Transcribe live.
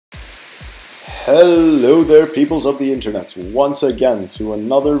Hello there, peoples of the internet, once again to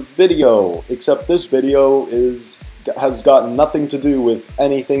another video, except this video has got nothing to do with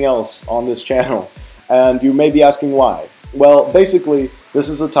anything else on this channel, and you may be asking why. Well, basically, this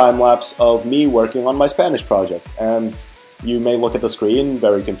is a time-lapse of me working on my Spanish project, and you may look at the screen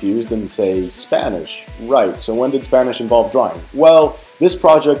very confused and say, Spanish? Right, so when did Spanish involve drawing? Well, this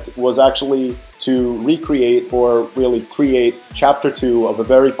project was actually to recreate, or really create, Chapter 2 of a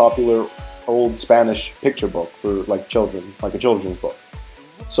very popular old Spanish picture book for children, like a children's book.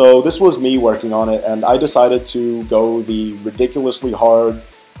 So this was me working on it, and I decided to go the ridiculously hard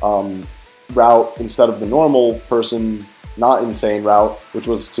route instead of the normal person, not insane route, which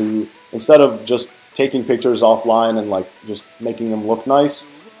was to, instead of just taking pictures offline and just making them look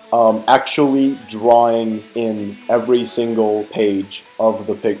nice, actually drawing in every single page of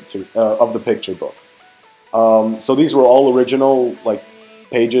the picture book. So these were all original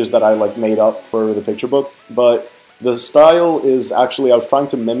pages that I made up for the picture book, but the style is actually, I was trying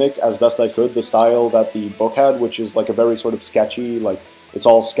to mimic as best I could the style that the book had, which is a very sort of sketchy, it's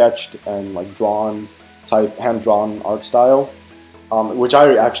all sketched and drawn type, hand-drawn art style, which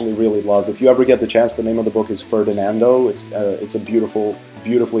I actually really love. If you ever get the chance, the name of the book is Ferdinando. It's a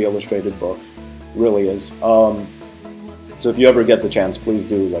beautifully illustrated book, it really is. So if you ever get the chance, please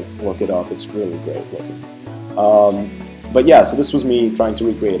do look it up. It's really great looking. But yeah, so this was me trying to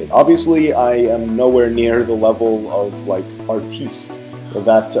recreate it. Obviously, I am nowhere near the level of artiste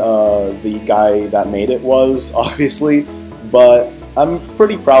that the guy that made it was, obviously, but I'm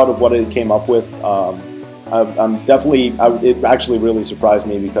pretty proud of what it came up with. It actually really surprised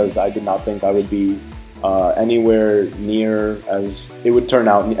me because I did not think I would be it would turn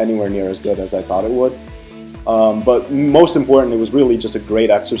out anywhere near as good as I thought it would. But most important, it was really just a great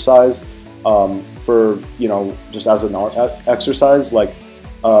exercise. For, just as an art exercise,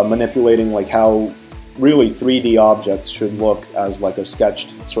 manipulating how really 3D objects should look as a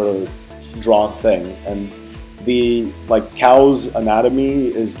sketched sort of drawn thing. And the cow's anatomy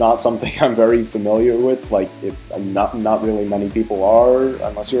is not something I'm very familiar with. Not really many people are,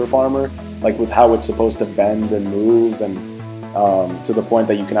 unless you're a farmer. With how it's supposed to bend and move, and to the point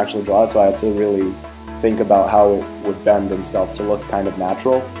that you can actually draw it. So I had to really think about how it would bend and stuff to look kind of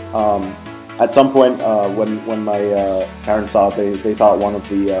natural. At some point, when my parents saw it, they thought one of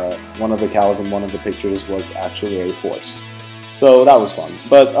the cows in one of the pictures was actually a horse. So that was fun.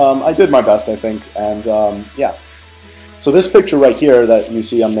 But I did my best, I think, and yeah. So this picture right here that you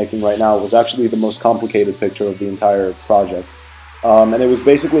see I'm making right now was actually the most complicated picture of the entire project. And it was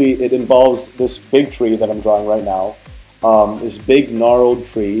basically, it involves this big tree that I'm drawing right now, this big gnarled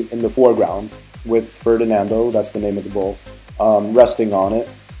tree in the foreground with Ferdinando, that's the name of the bull, resting on it.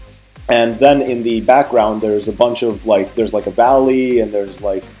 And then in the background, there's a bunch of there's a valley, and there's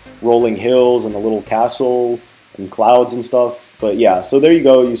rolling hills and a little castle and clouds and stuff. But yeah, so there you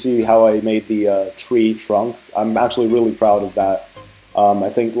go. You see how I made the tree trunk. I'm actually really proud of that. I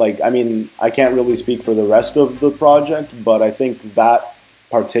think I can't really speak for the rest of the project, but I think that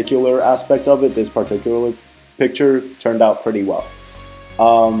particular aspect of it, this particular picture, turned out pretty well.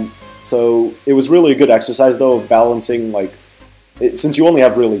 So it was really a good exercise though of balancing since you only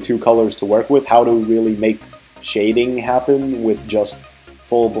have really two colors to work with, how to really make shading happen with just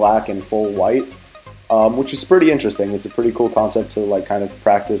full black and full white, which is pretty interesting. It's a pretty cool concept to kind of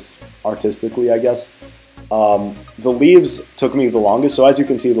practice artistically, I guess. The leaves took me the longest, so as you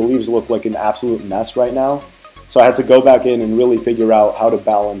can see, the leaves look like an absolute mess right now. So I had to go back in and really figure out how to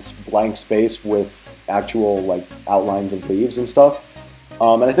balance blank space with actual outlines of leaves and stuff.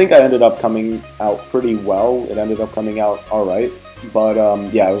 And I think I ended up coming out pretty well. It ended up coming out alright, but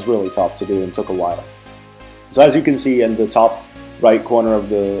yeah, it was really tough to do and took a while. So as you can see in the top right corner of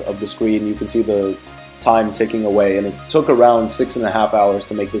the screen, you can see the time ticking away, and it took around 6.5 hours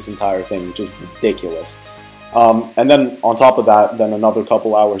to make this entire thing, which is ridiculous. And then on top of that, then another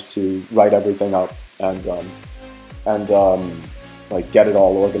couple hours to write everything up and get it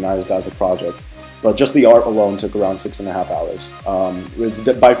all organized as a project. But just the art alone took around 6.5 hours. It's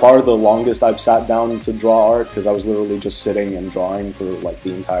by far the longest I've sat down to draw art, because I was literally just sitting and drawing for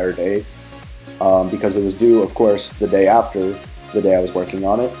the entire day. Because it was due, of course, the day after the day I was working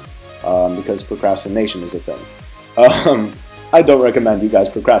on it, because procrastination is a thing. I don't recommend you guys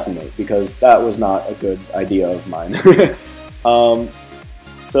procrastinate, because that was not a good idea of mine.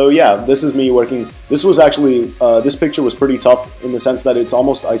 So yeah, this is me working. This was actually, this picture was pretty tough in the sense that it's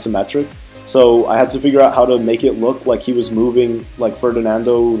almost isometric. So I had to figure out how to make it look like he was moving,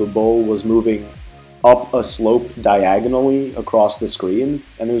 Ferdinando the bull was moving up a slope diagonally across the screen.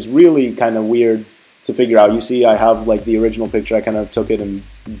 And it was really kind of weird to figure out. You see I have the original picture, I kind of took it and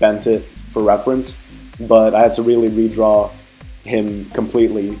bent it for reference, but I had to really redraw him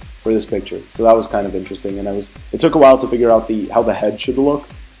completely for this picture. So that was kind of interesting, and it took a while to figure out how the head should look,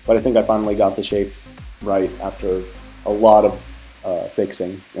 but I think I finally got the shape right after a lot of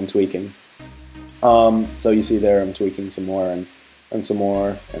fixing and tweaking. So you see there I'm tweaking some more and some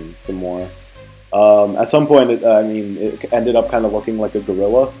more and some more. At some point, it ended up kind of looking like a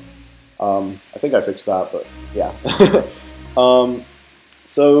gorilla. I think I fixed that, but yeah.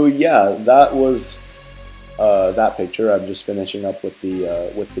 So yeah, that was that picture. I'm just finishing up with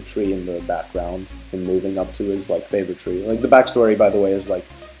the tree in the background and moving up to his like favorite tree. Like the backstory, by the way, is like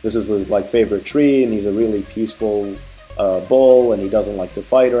this is his like favorite tree, and he's a really peaceful bull, and he doesn't like to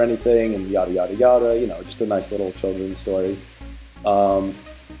fight or anything, and yada yada yada. You know, just a nice little children's story.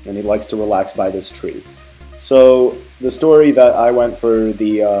 And he likes to relax by this tree. So the story that I went for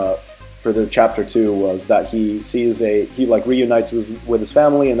the chapter 2 was that he like reunites with his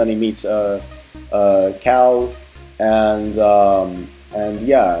family, and then he meets a cow, and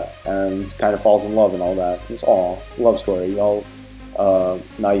yeah, and kind of falls in love and all that. It's all love story, all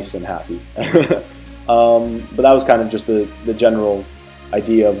nice and happy. But that was kind of just the general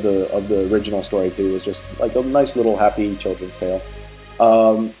idea of the original story too. Was just like a nice little happy children's tale.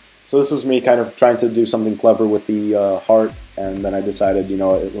 So this was me kind of trying to do something clever with the heart, and then I decided, you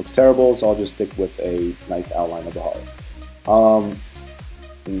know, it looks terrible, so I'll just stick with a nice outline of the heart.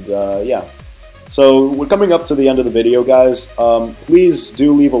 Yeah. So we're coming up to the end of the video, guys. Please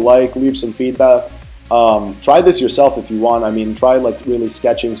do leave a like, leave some feedback. Try this yourself if you want. I mean, try like really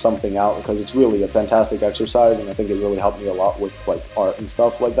sketching something out, because it's really a fantastic exercise, and I think it really helped me a lot with like art and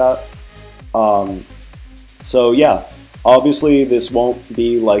stuff like that. So yeah. Obviously, this won't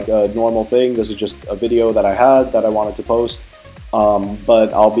be like a normal thing. This is just a video that I had that I wanted to post,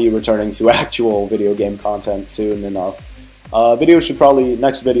 but I'll be returning to actual video game content soon enough. Next video should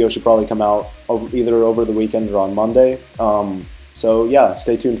probably come out either over the weekend or on Monday. So yeah,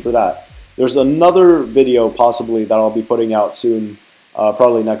 stay tuned for that. There's another video possibly that I'll be putting out soon,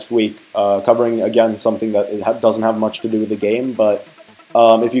 probably next week, covering again something that doesn't have much to do with the game, but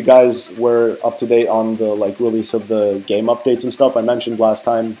if you guys were up to date on the like release of the game updates and stuff, I mentioned last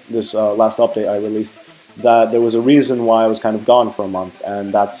time, this last update I released, that there was a reason why I was kind of gone for a month,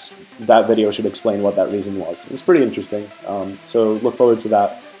 and that video should explain what that reason was. It's pretty interesting, so look forward to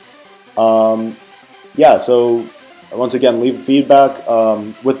that. Yeah, so once again, leave feedback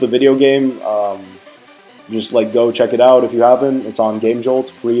with the video game. Just like go check it out if you haven't. It's on Game Jolt,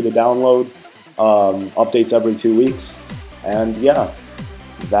 free to download. Updates every 2 weeks, and yeah.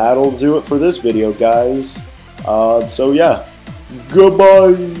 That'll do it for this video, guys. So yeah,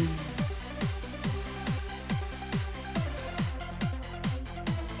 goodbye!